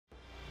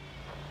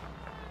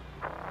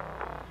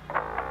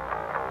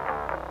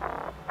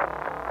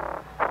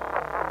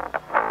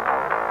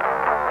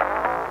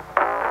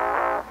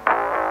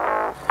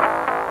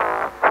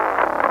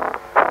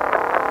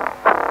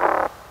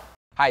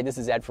Hi, this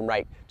is Ed from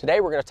Wright. Today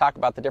we're going to talk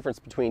about the difference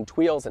between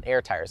Tweels and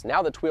air tires.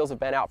 Now the Tweels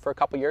have been out for a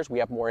couple years, we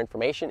have more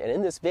information, and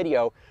in this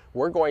video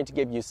we're going to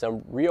give you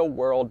some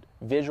real-world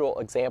visual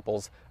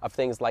examples of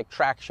things like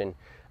traction.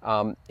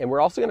 And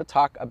we're also going to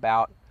talk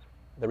about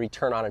the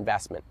return on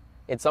investment.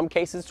 In some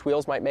cases,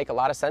 Tweels might make a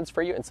lot of sense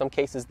for you, in some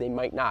cases they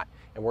might not.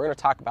 And we're going to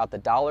talk about the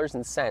dollars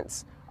and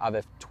cents of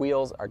if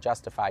Tweels are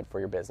justified for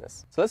your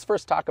business. So let's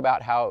first talk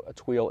about how a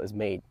Tweel is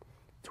made.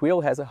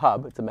 Tweel has a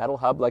hub. It's a metal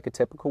hub like a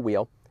typical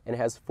wheel, and it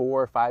has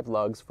 4 or 5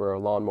 lugs for a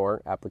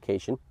lawnmower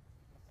application.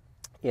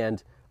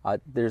 And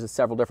there's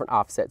several different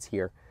offsets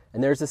here.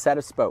 And there's a set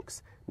of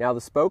spokes. Now the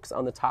spokes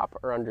on the top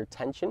are under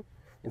tension,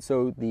 and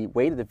so the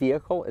weight of the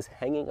vehicle is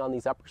hanging on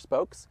these upper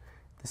spokes.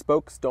 The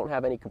spokes don't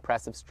have any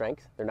compressive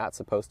strength. They're not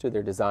supposed to.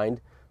 They're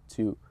designed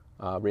to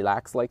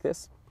relax like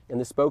this. And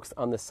the spokes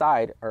on the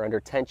side are under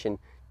tension,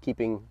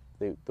 keeping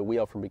the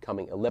wheel from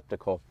becoming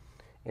elliptical.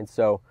 And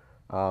so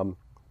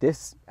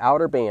this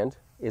outer band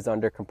is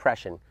under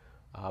compression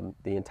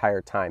the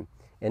entire time.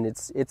 And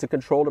it's a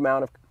controlled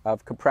amount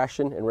of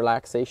compression and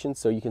relaxation.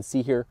 So you can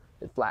see here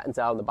it flattens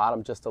out on the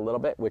bottom just a little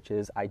bit, which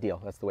is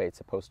ideal. That's the way it's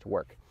supposed to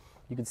work.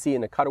 You can see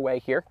in the cutaway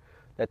here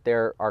that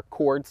there are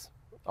cords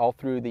all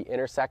through the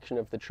intersection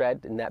of the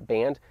tread in that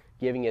band,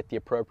 giving it the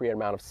appropriate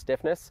amount of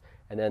stiffness,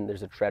 and then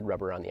there's a tread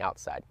rubber on the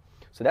outside.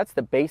 So that's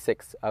the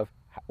basics of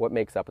what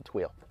makes up a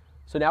Tweel.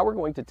 So now we're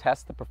going to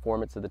test the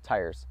performance of the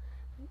tires.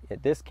 In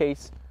this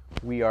case,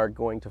 we are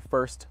going to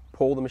first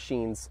pull the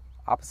machines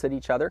opposite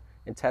each other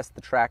and test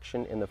the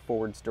traction in the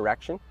forwards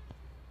direction.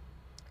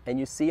 And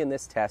you see in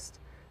this test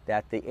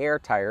that the air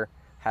tire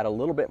had a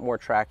little bit more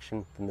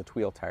traction than the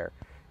Tweel tire.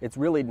 It's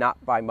really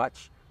not by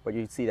much, but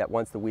you can see that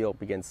once the wheel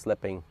begins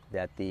slipping,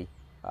 that the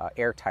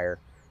air tire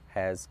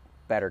has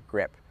better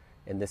grip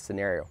in this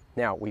scenario.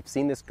 Now, we've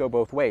seen this go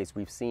both ways.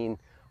 We've seen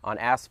on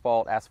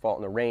asphalt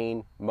in the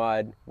rain,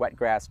 mud, wet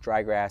grass,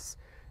 dry grass,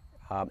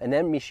 and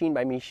then machine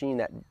by machine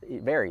that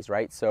it varies,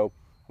 right? So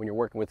when you're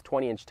working with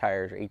 20-inch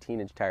tires or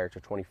 18-inch tires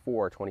or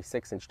 24 or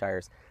 26-inch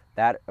tires,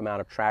 that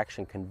amount of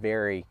traction can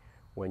vary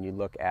when you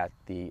look at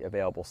the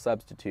available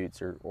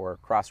substitutes or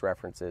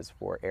cross-references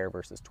for air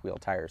versus Tweel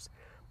tires.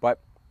 But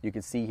you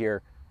can see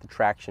here the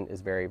traction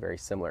is very, very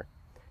similar.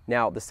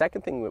 Now, the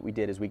second thing that we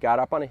did is we got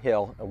up on a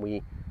hill and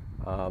we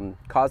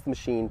caused the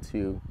machine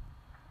to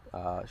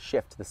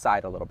shift to the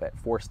side a little bit,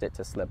 forced it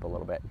to slip a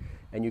little bit.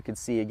 And you can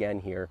see again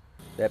here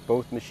that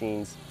both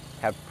machines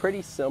have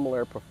pretty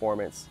similar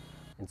performance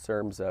in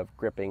terms of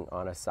gripping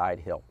on a side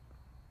hill.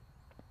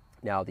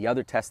 Now, the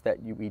other test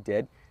that we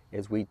did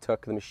is we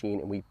took the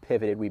machine and we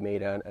pivoted. We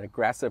made an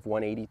aggressive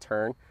 180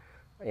 turn,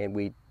 and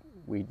we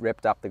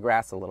ripped up the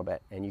grass a little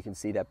bit. And you can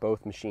see that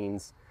both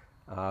machines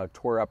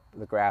tore up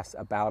the grass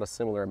about a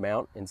similar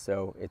amount. And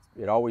so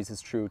it always is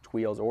true,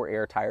 Tweels or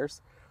air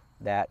tires,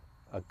 that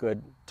a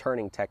good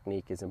turning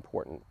technique is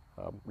important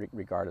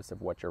regardless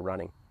of what you're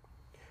running.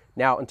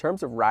 Now, in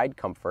terms of ride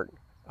comfort,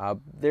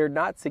 they're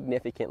not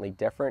significantly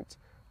different.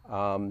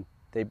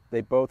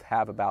 They both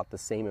have about the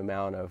same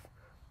amount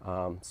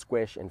of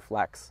squish and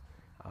flex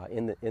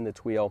in the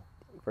Tweel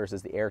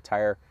versus the air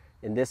tire.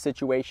 In this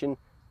situation,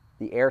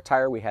 the air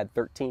tire, we had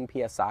 13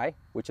 psi,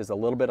 which is a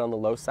little bit on the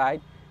low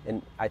side.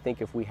 And I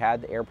think if we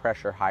had the air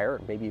pressure higher,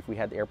 maybe if we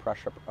had the air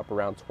pressure up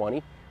around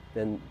 20,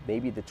 then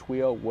maybe the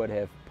Tweel would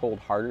have pulled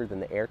harder than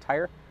the air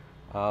tire.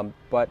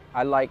 But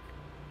I like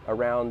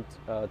around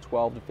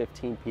 12 to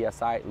 15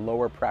 psi.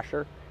 Lower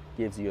pressure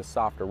gives you a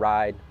softer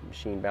ride. The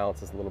machine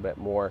balances a little bit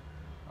more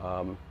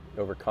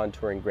over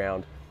contouring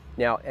ground.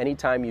 Now,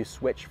 anytime you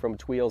switch from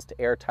Tweels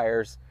to air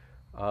tires,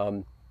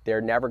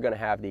 they're never going to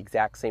have the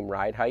exact same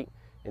ride height.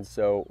 And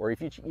so, or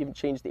if you even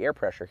change the air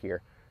pressure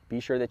here, be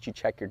sure that you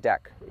check your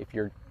deck. If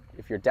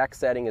your deck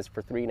setting is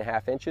for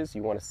 3.5 inches,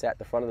 you want to set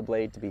the front of the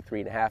blade to be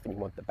 3.5, and you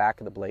want the back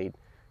of the blade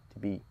to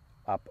be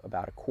up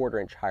about a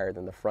 1/4 inch higher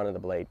than the front of the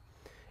blade.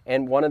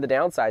 And one of the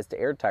downsides to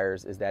air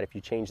tires is that if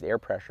you change the air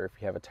pressure,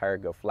 if you have a tire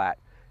go flat,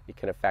 it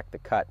can affect the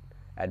cut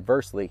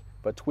adversely,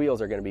 but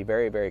Tweels are going to be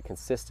very, very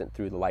consistent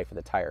through the life of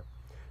the tire.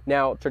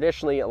 Now,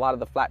 traditionally, a lot of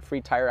the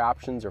flat-free tire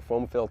options or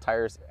foam-filled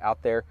tires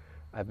out there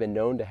have been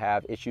known to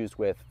have issues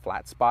with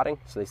flat spotting,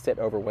 so they sit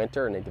over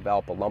winter and they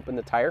develop a lump in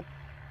the tire.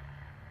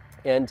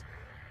 And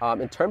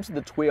in terms of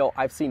the Tweel,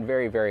 I've seen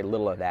very, very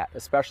little of that,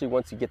 especially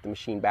once you get the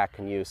machine back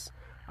in use.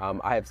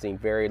 I have seen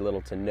very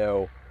little to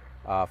no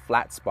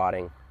flat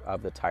spotting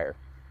of the tire,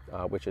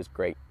 which is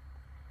great.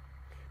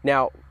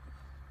 Now,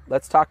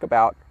 let's talk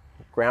about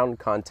ground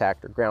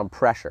contact or ground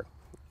pressure.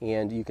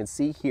 And you can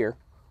see here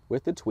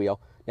with the Tweel,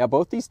 now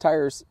both these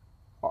tires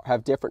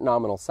have different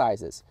nominal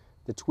sizes.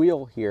 The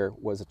Tweel here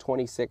was a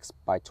 26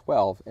 by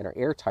 12 and our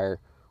air tire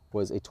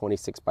was a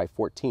 26 by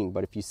 14.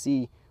 But if you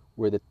see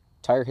where the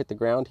tire hit the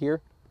ground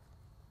here,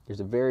 there's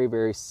a very,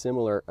 very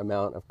similar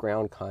amount of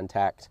ground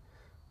contact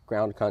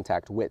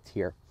width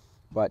here.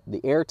 But the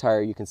air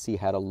tire, you can see,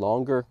 had a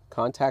longer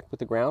contact with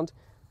the ground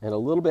and a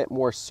little bit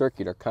more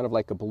circular, kind of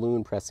like a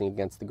balloon pressing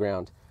against the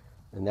ground.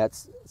 And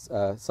that's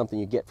something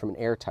you get from an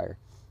air tire.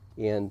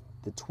 And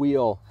the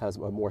Tweel has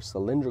a more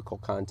cylindrical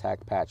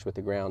contact patch with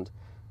the ground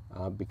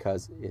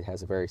because it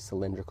has a very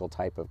cylindrical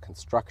type of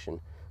construction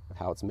of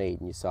how it's made,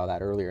 and you saw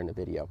that earlier in the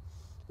video.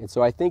 And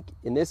so I think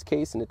in this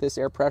case and at this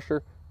air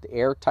pressure, the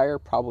air tire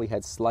probably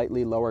had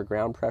slightly lower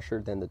ground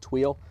pressure than the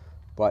Tweel,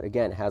 but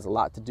again, it has a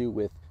lot to do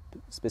with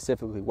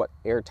specifically what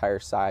air tire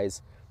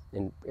size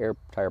and air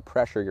tire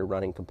pressure you're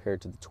running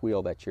compared to the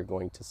Tweel that you're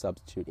going to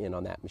substitute in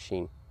on that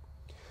machine.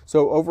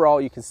 So overall,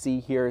 you can see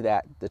here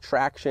that the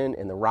traction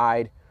and the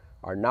ride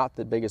are not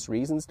the biggest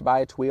reasons to buy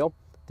a Tweel.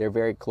 They're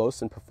very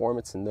close in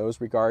performance in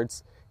those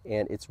regards,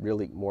 and it's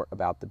really more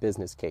about the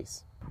business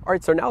case. All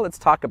right, so now let's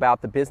talk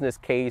about the business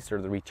case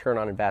or the return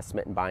on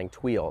investment in buying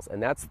Tweels,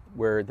 and that's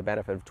where the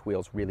benefit of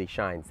Tweels really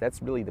shines.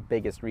 That's really the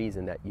biggest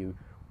reason that you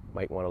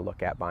might want to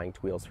look at buying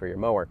Tweels for your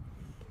mower.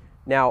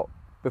 Now,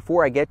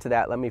 before I get to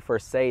that, let me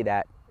first say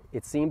that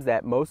it seems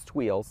that most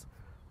Tweels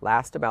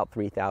last about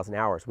 3,000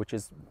 hours, which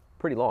is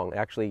pretty long.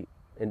 Actually,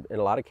 in a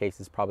lot of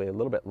cases, probably a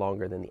little bit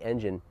longer than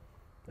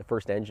the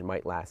first engine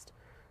might last.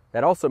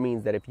 That also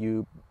means that if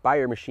you buy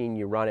your machine,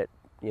 you run it,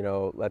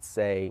 let's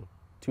say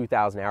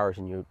 2,000 hours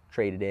and you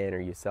trade it in or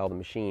you sell the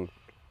machine,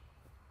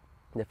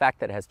 the fact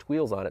that it has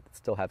Tweels on it that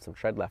still have some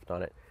tread left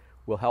on it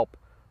will help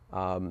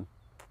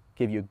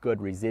give you a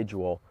good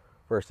residual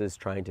versus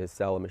trying to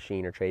sell a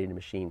machine or trade in a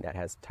machine that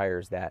has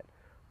tires that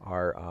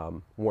are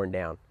worn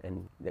down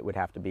and that would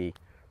have to be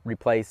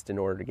replaced in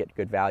order to get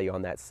good value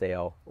on that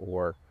sale,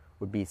 or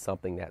would be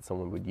something that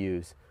someone would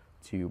use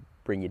to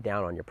bring you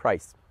down on your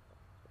price.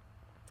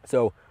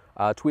 So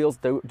Tweels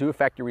do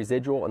affect your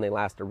residual, and they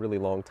last a really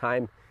long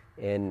time,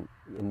 and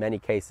in many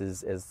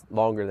cases is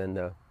longer than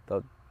the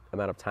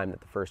amount of time that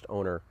the first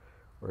owner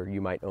or you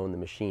might own the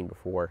machine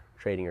before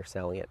trading or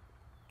selling it.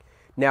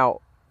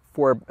 Now,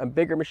 for a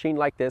bigger machine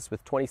like this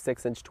with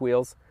 26-inch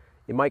Tweels,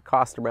 it might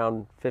cost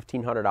around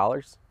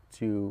 $1,500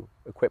 to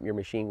equip your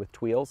machine with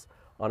Tweels.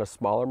 On a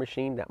smaller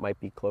machine, that might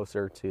be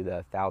closer to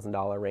the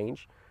 $1,000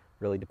 range.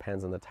 Really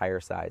depends on the tire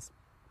size.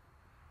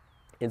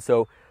 And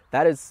so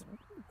that is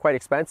quite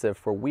expensive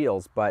for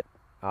wheels, but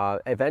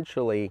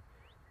eventually,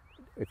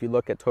 if you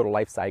look at total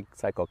life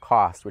cycle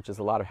cost, which is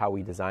a lot of how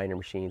we design our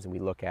machines and we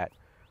look at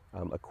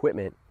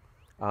equipment,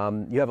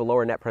 you have a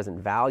lower net present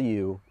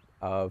value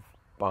of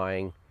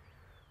buying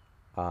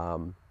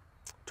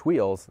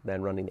Tweels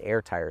than running the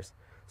air tires.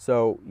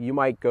 So you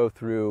might go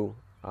through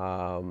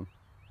 4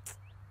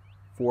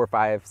 or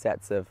 5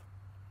 sets of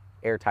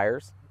air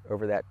tires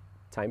over that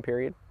time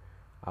period,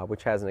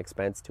 which has an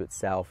expense to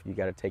itself. You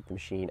got to take the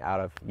machine out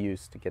of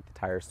use to get the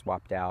tires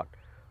swapped out.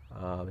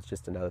 It's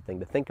just another thing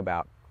to think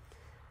about.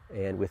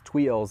 And with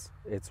Tweels,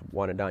 it's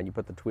one and done. You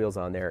put the Tweels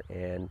on there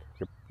and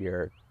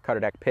your cutter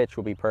deck pitch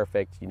will be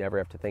perfect. You never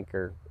have to think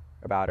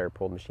about it or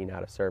pull the machine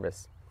out of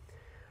service.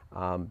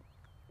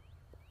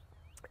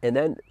 And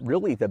then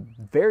really the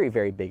very,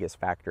 very biggest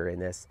factor in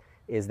this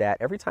is that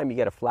every time you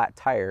get a flat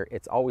tire,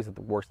 it's always at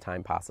the worst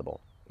time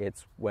possible.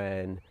 It's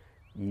when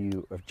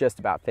you have just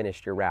about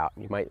finished your route.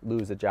 You might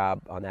lose a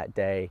job on that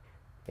day.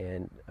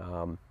 And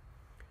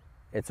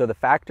so the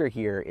factor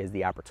here is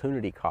the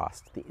opportunity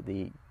cost,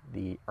 the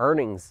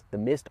earnings, the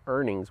missed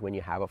earnings when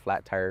you have a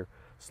flat tire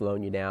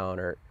slowing you down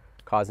or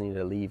causing you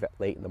to leave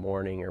late in the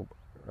morning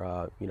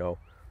or,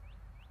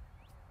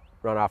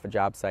 run off a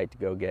job site to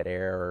go get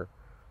air or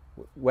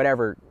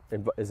whatever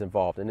is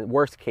involved in the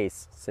worst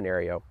case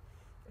scenario.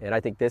 And I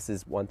think this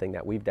is one thing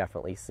that we've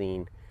definitely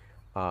seen.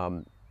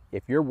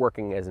 If you're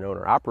working as an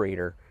owner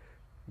operator,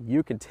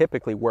 you can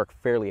typically work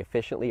fairly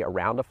efficiently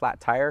around a flat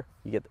tire.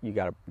 You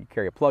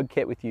carry a plug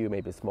kit with you,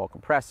 maybe a small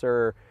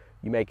compressor.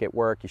 You make it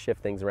work. You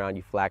shift things around.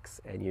 You flex,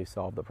 and you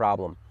solve the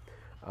problem.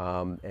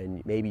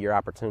 And maybe your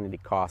opportunity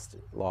cost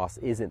loss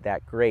isn't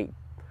that great,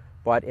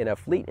 but in a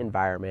fleet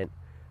environment,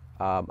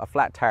 a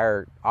flat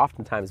tire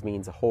oftentimes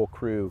means a whole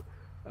crew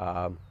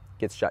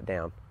gets shut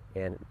down,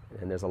 and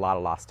there's a lot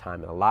of lost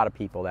time and a lot of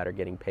people that are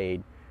getting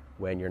paid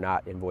when you're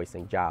not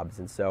invoicing jobs.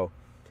 And so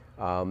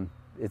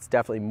it's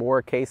definitely more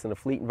a case in a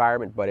fleet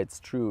environment, but it's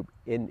true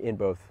in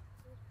both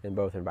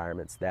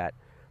environments that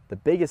the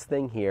biggest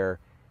thing here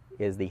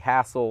is the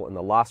hassle and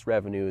the lost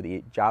revenue,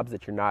 the jobs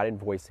that you're not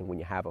invoicing when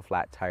you have a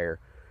flat tire.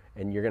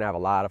 And you're going to have a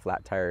lot of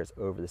flat tires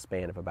over the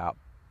span of about,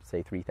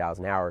 say,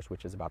 3,000 hours,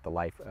 which is about the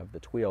life of the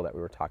Tweel that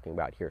we were talking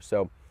about here.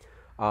 So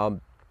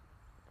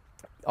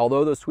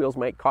although those Tweels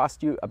might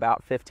cost you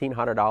about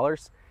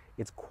 $1,500,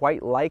 it's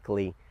quite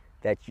likely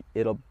that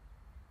it'll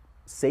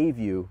save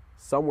you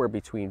somewhere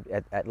between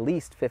at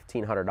least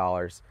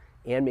 $1,500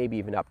 and maybe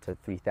even up to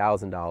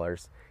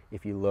 $3,000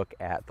 if you look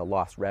at the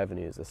lost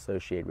revenues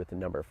associated with the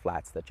number of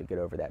flats that you get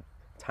over that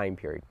time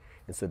period.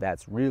 And so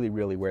that's really,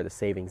 really where the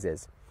savings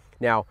is.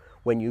 Now,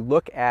 when you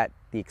look at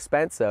the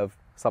expense of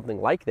something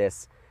like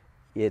this,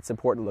 it's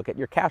important to look at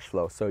your cash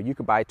flow. So you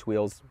could buy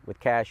Tweels with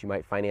cash, you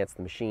might finance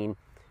the machine,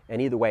 and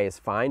either way is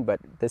fine, but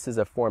this is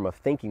a form of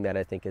thinking that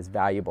I think is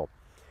valuable.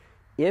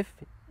 If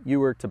you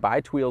were to buy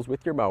Tweels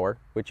with your mower,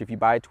 which if you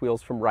buy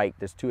Tweels from Wright,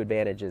 there's 2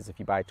 advantages if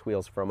you buy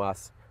Tweels from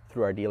us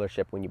through our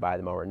dealership when you buy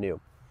the mower new.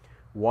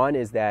 One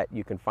is that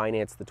you can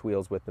finance the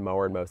Tweels with the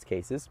mower in most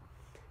cases.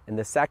 And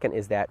the second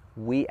is that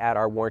we add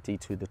our warranty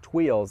to the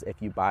Tweels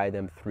if you buy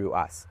them through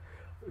us.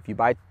 if you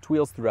buy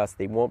Tweels through us,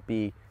 they won't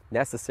be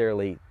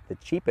necessarily the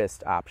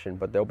cheapest option,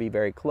 but they'll be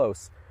very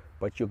close.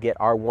 But you'll get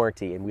our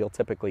warranty, and we'll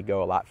typically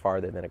go a lot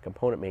farther than a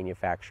component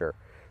manufacturer.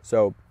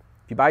 So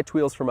if you buy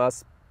Tweels from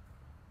us,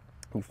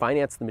 you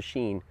finance the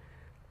machine,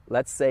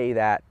 let's say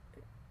that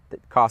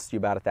it costs you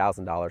about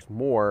 $1,000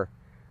 more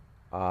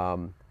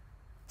on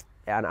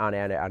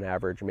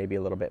average, maybe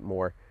a little bit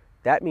more.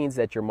 That means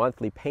that your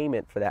monthly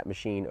payment for that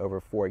machine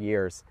over 4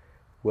 years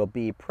will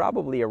be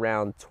probably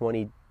around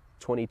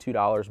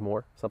 $22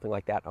 more, something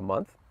like that, a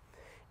month.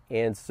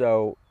 And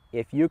so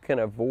if you can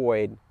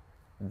avoid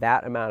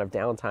that amount of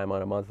downtime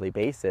on a monthly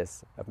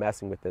basis of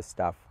messing with this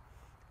stuff,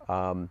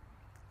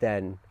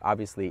 then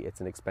obviously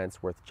it's an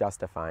expense worth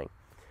justifying.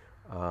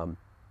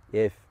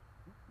 If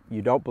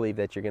you don't believe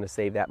that you're going to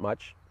save that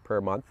much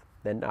per month,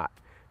 then not.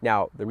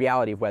 Now, the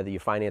reality of whether you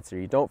finance it or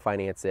you don't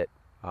finance it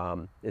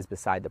is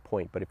beside the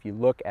point. But if you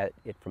look at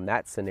it from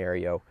that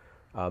scenario,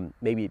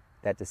 maybe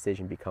that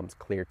decision becomes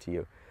clear to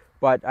you.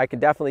 But I can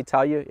definitely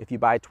tell you, if you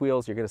buy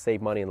Tweels, you're going to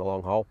save money in the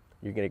long haul.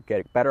 You're going to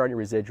get better on your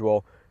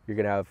residual. You're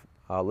going to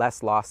have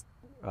less lost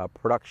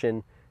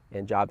production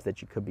and jobs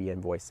that you could be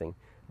invoicing.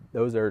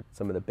 Those are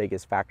some of the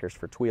biggest factors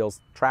for Tweels.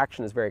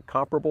 Traction is very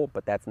comparable,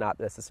 but that's not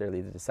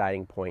necessarily the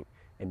deciding point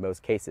in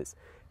most cases.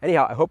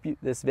 Anyhow, I hope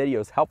this video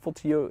is helpful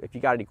to you. If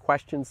you got any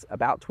questions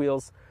about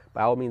Tweels,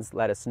 by all means,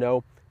 let us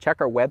know.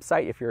 Check our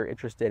website if you're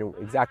interested in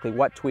exactly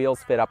what Tweels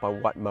fit up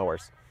on what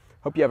mowers.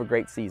 Hope you have a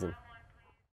great season.